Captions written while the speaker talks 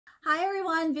Hi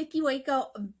everyone, Vicky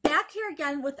Waco back here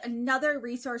again with another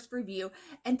resource review.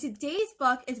 And today's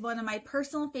book is one of my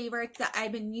personal favorites that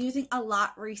I've been using a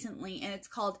lot recently, and it's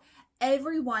called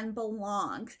Everyone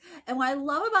Belongs. And what I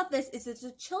love about this is it's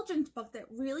a children's book that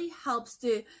really helps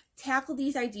to tackle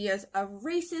these ideas of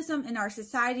racism in our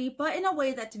society, but in a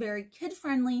way that's very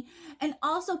kid-friendly and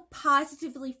also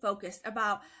positively focused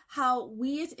about how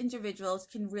we as individuals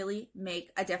can really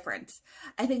make a difference.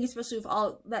 I think especially with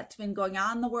all that's been going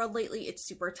on in the world lately, it's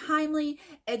super timely.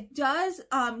 It does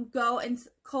go and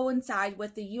coincide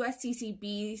with the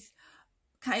USCCB's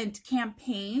kind of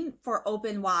campaign for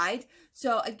Open Wide.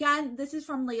 So again, this is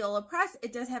from Loyola Press.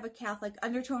 It does have a Catholic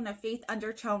undertone, a faith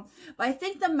undertone, but I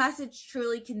think the message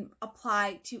truly can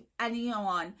apply to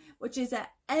anyone, which is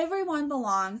that everyone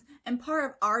belongs, and part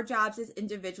of our jobs as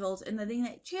individuals and the thing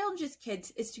that challenges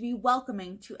kids is to be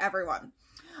welcoming to everyone.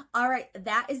 All right,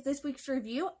 that is this week's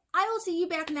review. I will see you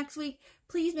back next week.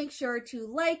 Please make sure to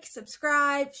like,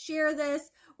 subscribe, share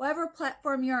this, whatever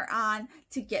platform you're on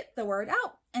to get the word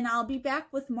out. And I'll be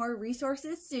back with more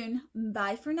resources soon.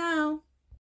 Bye for now.